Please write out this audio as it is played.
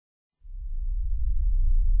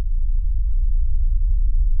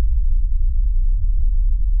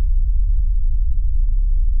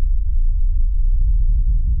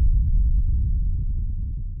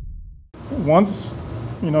once,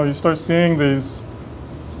 you start seeing these,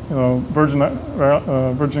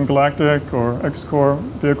 Virgin Galactic or X-Core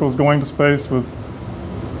vehicles going to space with,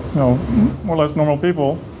 more or less normal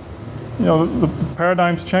people, the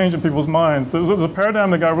paradigms change in people's minds. There was a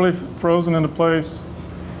paradigm that got really frozen into place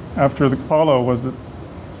after the Apollo, was that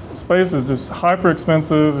space is just hyper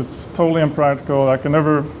expensive. It's totally impractical. I can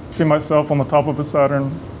never see myself on the top of a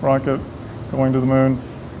Saturn rocket going to the moon.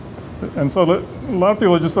 And so a lot of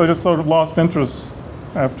people just sort of lost interest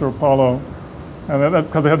after Apollo, and that's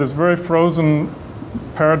because they had this very frozen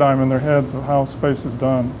paradigm in their heads of how space is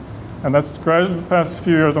done. And that's gradually the past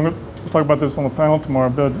few years. We'll talk about this on the panel tomorrow,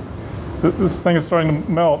 but this thing is starting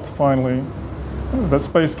to melt finally. That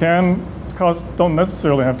space costs don't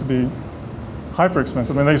necessarily have to be hyper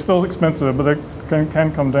expensive. I mean, they're still expensive, but they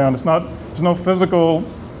can come down. There's no physical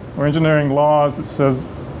or engineering laws that says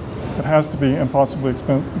it has to be impossibly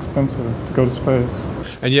expensive to go to space.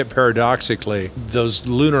 And yet, paradoxically, those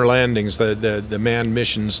lunar landings, the manned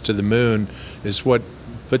missions to the moon, is what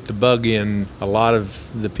put the bug in a lot of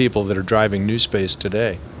the people that are driving NewSpace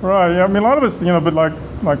today. Right. Yeah. I mean, a lot of us, but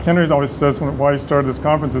like Henry's always says why he started this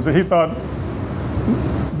conference is that he thought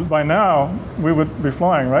by now we would be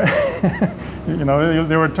flying, right?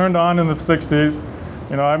 They were turned on in the 60s.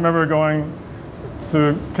 I remember going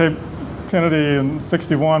to Cape Kennedy in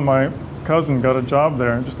 '61. My cousin got a job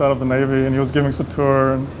there, just out of the Navy, and he was giving us a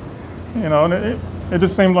tour. And and it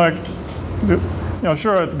just seemed like,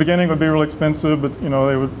 sure, at the beginning it would be really expensive, but they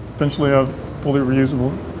would eventually have fully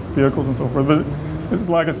reusable vehicles and so forth. But it's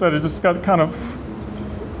like I said, it just got kind of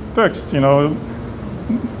fixed.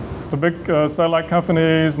 The big satellite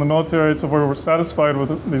companies and the military and so forth were satisfied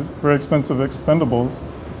with these very expensive expendables.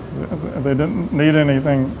 They didn't need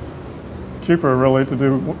anything cheaper, really, to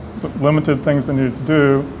do the limited things they needed to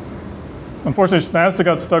do. Unfortunately, NASA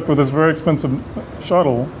got stuck with this very expensive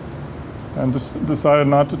shuttle and just decided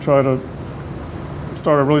not to try to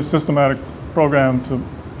start a really systematic program to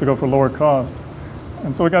go for lower cost.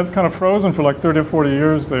 And so we got kind of frozen for like 30 or 40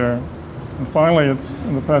 years there. And finally, it's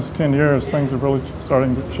in the past 10 years, things are really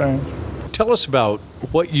starting to change. Tell us about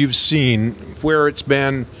what you've seen, where it's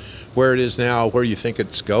been, where it is now, where you think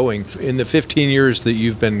it's going. In the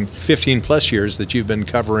 15 plus years that you've been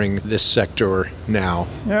covering this sector now.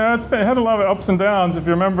 Yeah, it had a lot of ups and downs. If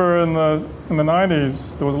you remember in the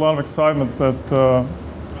 90s, there was a lot of excitement that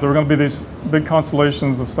there were going to be these big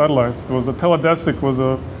constellations of satellites. There was Teledesic was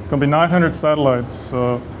going to be 900 satellites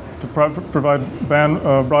to provide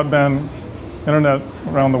broadband internet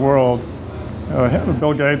around the world.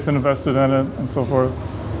 Bill Gates invested in it and so forth.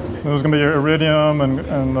 There was going to be Iridium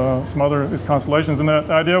and some other these constellations, and the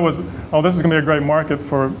idea was, this is going to be a great market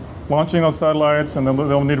for launching those satellites, and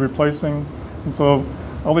they'll need replacing. And so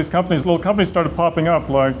all these little companies started popping up,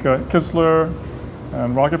 like Kistler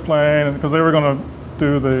and Rocket Plane, because they were going to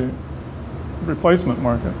do the replacement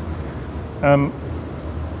market.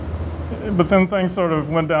 But then things sort of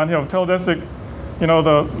went downhill. Teledesic,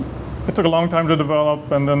 it took a long time to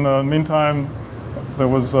develop, and then in the meantime, there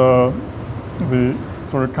was the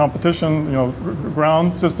sort of competition.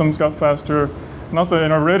 Ground systems got faster, and also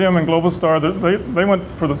Iridium and Globalstar, they went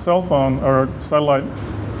for the cell phone or satellite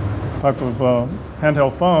type of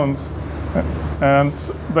handheld phones, and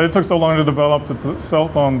they took so long to develop that the cell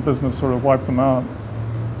phone business sort of wiped them out.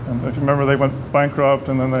 And if you remember, they went bankrupt,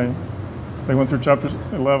 and then they went through Chapter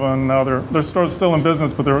 11. Now they're still in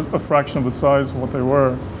business, but they're a fraction of the size of what they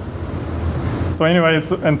were. So anyway,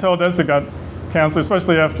 and Teledesic got canceled,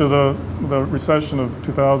 especially after the recession of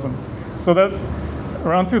 2000. So that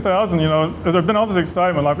around 2000, there had been all this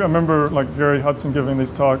excitement. I remember like Gary Hudson giving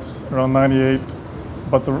these talks around '98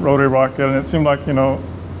 about the rotary rocket, and it seemed like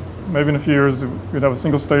maybe in a few years we'd have a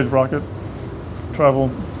single-stage rocket travel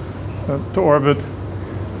to orbit.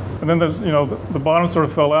 And then there's the bottom sort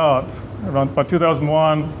of fell out. By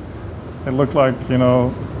 2001, it looked like I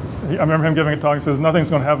remember him giving a talk. He says nothing's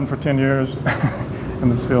going to happen for 10 years in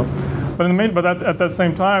this field. But at that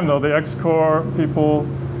same time, though, the X-Core people,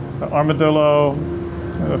 Armadillo,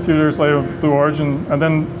 a few years later, Blue Origin, and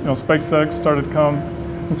then SpaceX started to come,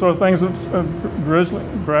 and sort of things have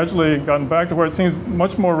gradually gotten back to where it seems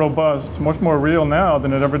much more robust, much more real now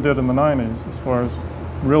than it ever did in the 90s, as far as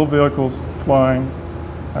real vehicles flying.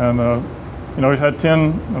 And we've had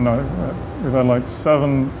we've had like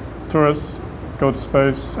 7 tourists go to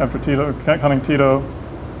space after counting Tito,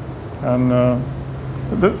 and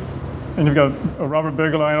you've got Robert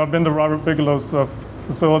Bigelow. I've been to Robert Bigelow's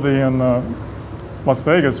facility in Las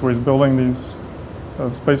Vegas, where he's building these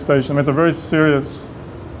space stations. I mean, it's a very serious,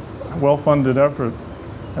 well-funded effort,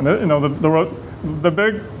 and the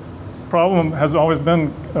big problem has always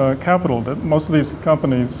been capital, that most of these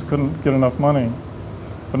companies couldn't get enough money.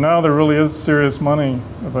 But now there really is serious money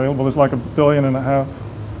available. There's like $1.5 billion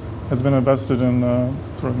has been invested in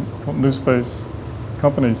sort of NewSpace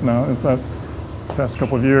companies now in the past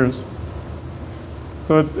couple of years.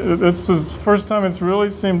 So this is the first time it's really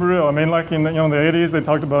seemed real. I mean, like in the 80s, they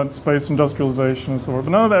talked about space industrialization and so forth,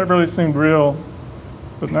 but none of that really seemed real.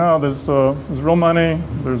 But now there's real money.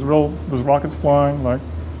 There's rockets flying, like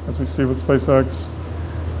as we see with SpaceX,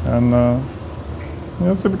 and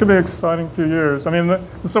it's going to be an exciting few years. I mean, the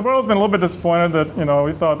subworld's been a little bit disappointed that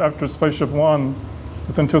we thought after Spaceship One,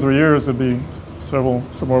 within 2 or 3 years, there'd be several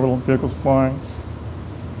suborbital vehicles flying.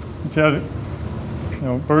 But you had,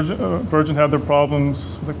 Virgin had their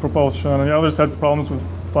problems with the propulsion, and the others had problems with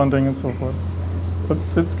funding and so forth. But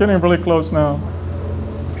it's getting really close now.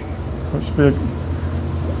 So it should be,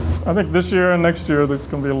 I think this year and next year, there's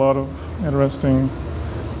going to be a lot of interesting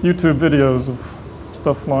YouTube videos of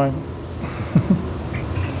stuff flying.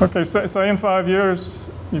 Okay, say in 5 years,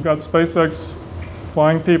 you've got SpaceX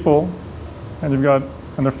flying people, and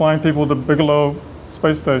they're flying people to Bigelow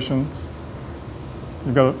space stations.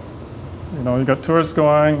 You've got tourists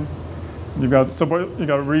going. You've got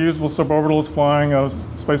reusable suborbitals flying out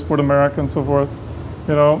of Spaceport America and so forth.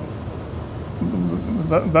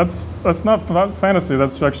 That's not fantasy.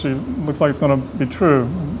 That's actually looks like it's going to be true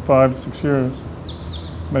in 5 to 6 years,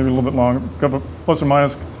 maybe a little bit longer, plus or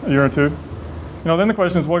minus a year or two. Then the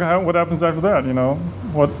question is, what happens after that?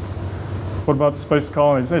 What about space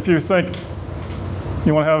colonies? If you think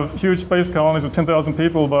you want to have huge space colonies with 10,000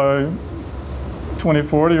 people by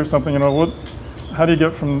 2040 or something, how do you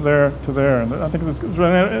get from there to there? And I think it's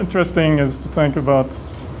really interesting is to think about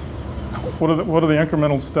what are the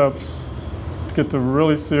incremental steps to get to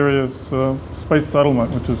really serious space settlement,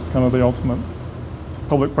 which is kind of the ultimate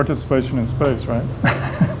public participation in space, right?